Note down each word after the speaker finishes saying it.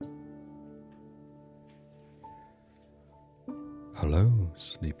Hello,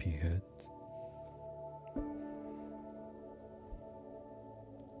 sleepyhead.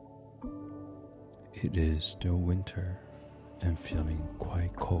 It is still winter and feeling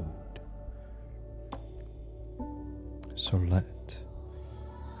quite cold. So let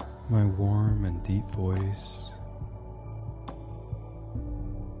my warm and deep voice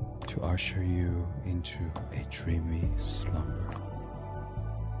to usher you into a dreamy slumber.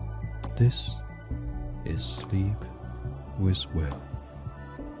 This is Sleep with Will.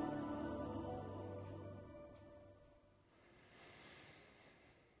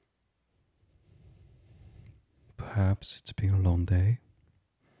 Perhaps it's been a long day,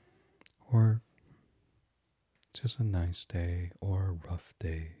 or just a nice day, or a rough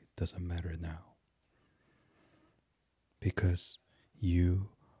day, doesn't matter now. Because you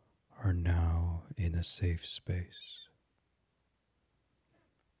are now in a safe space,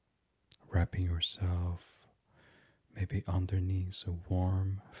 wrapping yourself maybe underneath a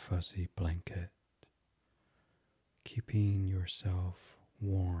warm, fuzzy blanket, keeping yourself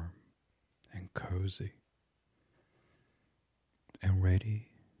warm and cozy, and ready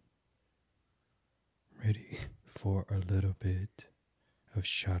for a little bit of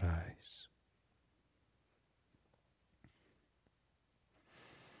shut eyes.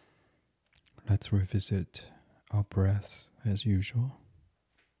 Let's revisit our breath as usual.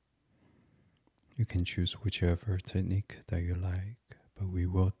 You can choose whichever technique that you like, but we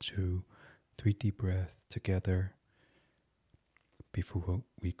will do 3 deep breaths together before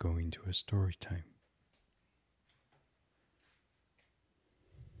we go into a story time.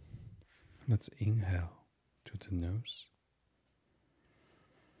 Let's inhale to the nose.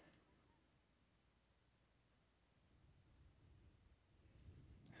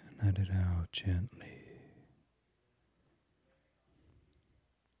 And let it out gently.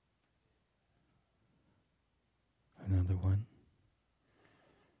 Another one.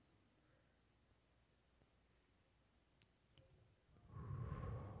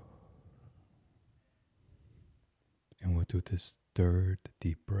 And we'll do this third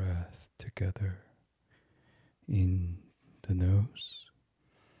deep breath together in the nose.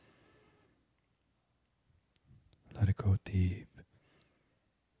 Let it go deep.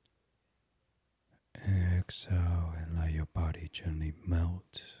 And exhale and let your body gently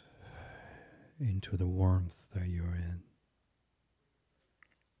melt into the warmth that you're in.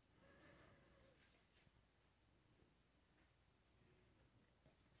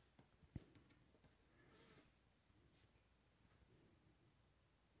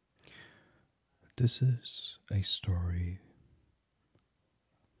 This is a story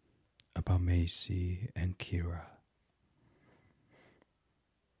about Mazie and Kira.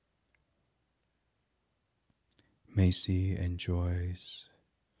 Mazie enjoys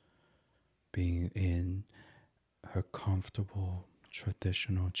being in her comfortable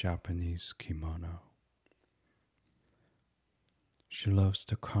traditional Japanese kimono. She loves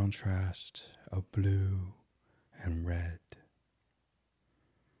the contrast of blue and red.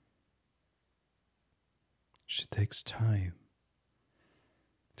 She takes time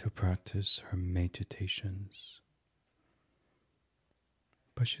to practice her meditations,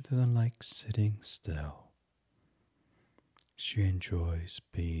 but she doesn't like sitting still. She enjoys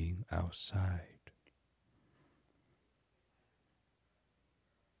being outside.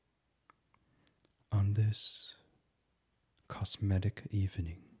 On this cosmetic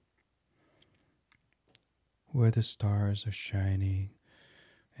evening, where the stars are shining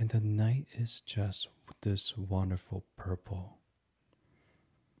and the night is just this wonderful purple,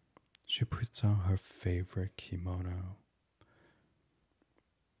 she puts on her favorite kimono,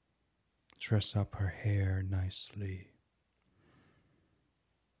 dress up her hair nicely,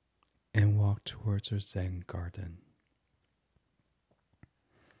 and walk towards her Zen garden.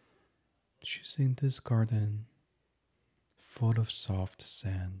 She's in this garden full of soft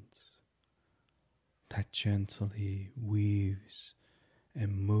sands that gently weaves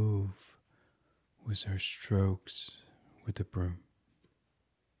and move with her strokes with the broom.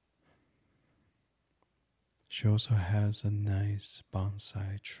 She also has a nice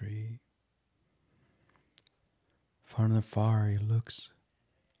bonsai tree. From afar, it looks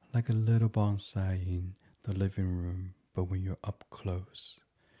like a little bonsai in the living room, but when you're up close,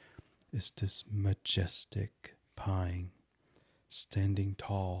 it's this majestic pine standing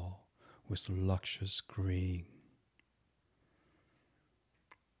tall with luscious green.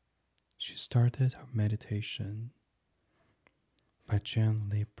 She started her meditation by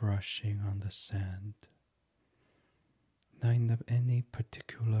gently brushing on the sand, not in any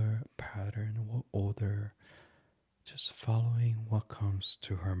particular pattern or order, just following what comes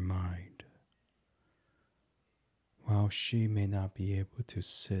to her mind. While she may not be able to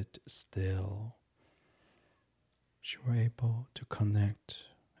sit still, she was able to connect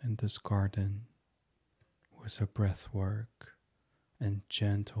in this garden with her breath work and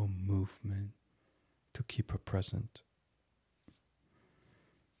gentle movement to keep her present.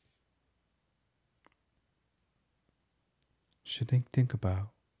 She didn't think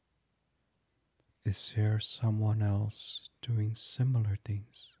about, is there someone else doing similar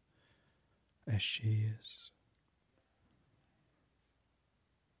things as she is?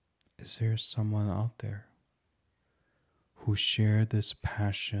 Is there someone out there who share this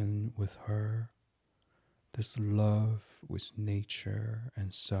passion with her, this love with nature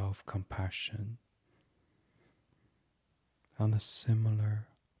and self-compassion on a similar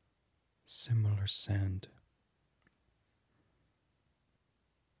sand?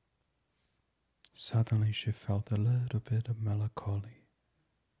 Suddenly she felt a little bit of melancholy.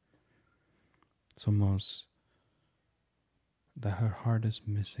 It's almost that her heart is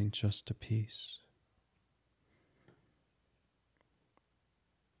missing just a piece.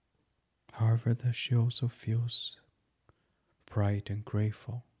 However, that she also feels bright and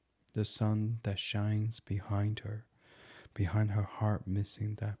grateful. The sun that shines behind her heart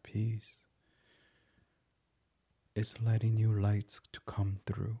missing that piece, is letting new lights to come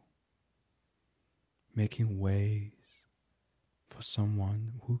through, making ways for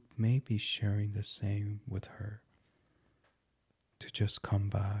someone who may be sharing the same with her to just come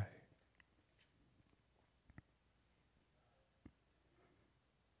by.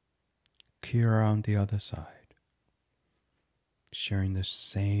 Kira on the other side, sharing the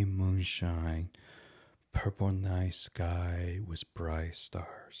same moonshine, purple night sky with bright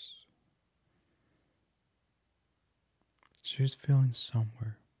stars. She's feeling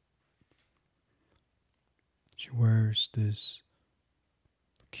somewhere. She wears this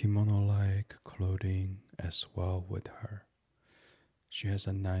kimono-like clothing as well with her. She has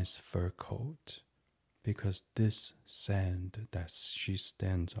a nice fur coat because this sand that she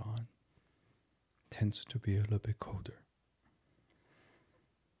stands on tends to be a little bit colder.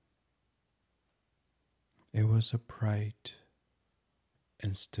 It was a bright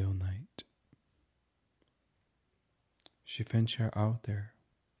and still night. She ventured out there,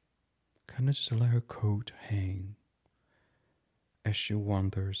 kind of just let her coat hang as she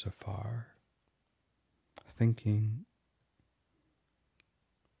wanders afar, thinking,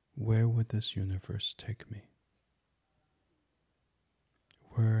 where would this universe take me?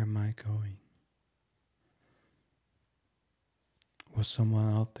 Where am I going? Will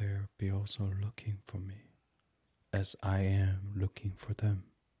someone out there be also looking for me as I am looking for them?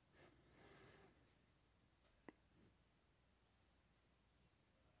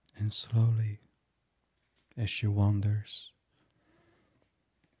 And slowly, as she wanders,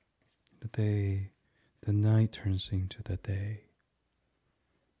 the night turns into the day.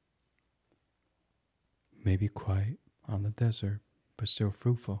 Maybe quiet on the desert, but still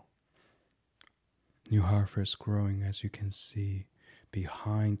fruitful. New harvest growing, as you can see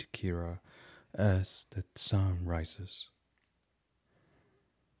behind Kira as the sun rises.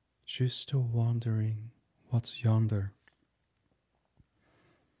 She's still wondering what's yonder.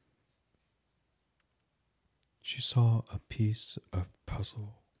 She saw a piece of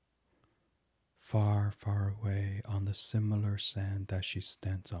puzzle far, far away on the similar sand that she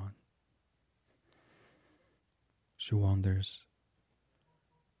stands on. She wonders,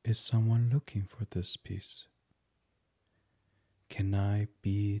 is someone looking for this piece? Can I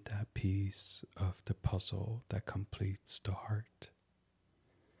be that piece of the puzzle that completes the heart?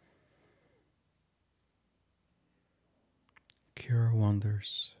 Kira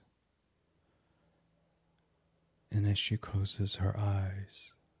wonders, and as she closes her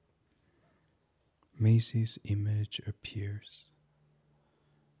eyes, Mazie's image appears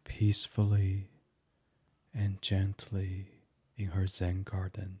peacefully and gently in her Zen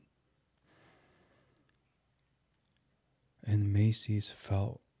garden. And Mazie's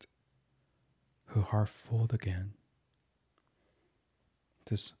felt her heart full again.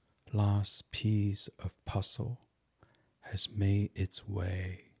 This last piece of puzzle has made its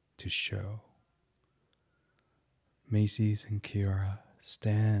way to show. Mazie and Kira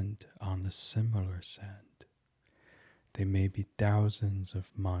stand on a similar sand. They may be thousands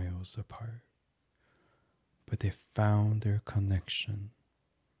of miles apart, but they found their connection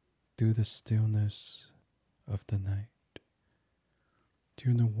through the stillness of the night,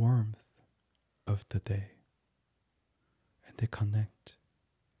 through the warmth of the day, and they connect.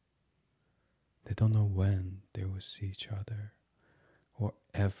 They don't know when they will see each other or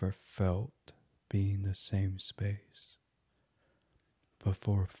ever felt being in the same space, but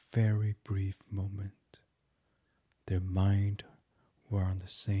for a very brief moment, their mind were on the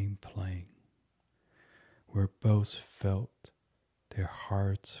same plane, where both felt their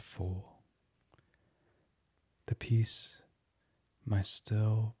hearts full. The peace might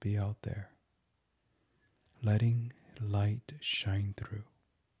still be out there, letting light shine through.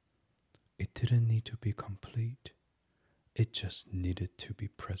 It didn't need to be complete. It just needed to be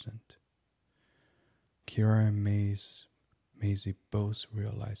present. Kira and Mazie both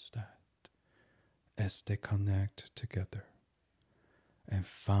realized that as they connect together and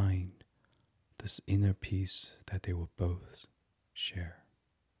find this inner peace that they will both share.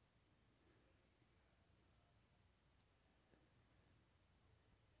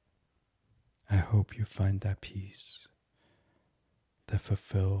 I hope you find that peace that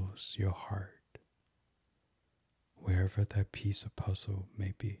fulfills your heart, wherever that piece of puzzle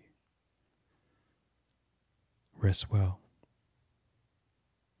may be. Rest well,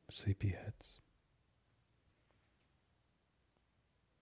 sleepyheads.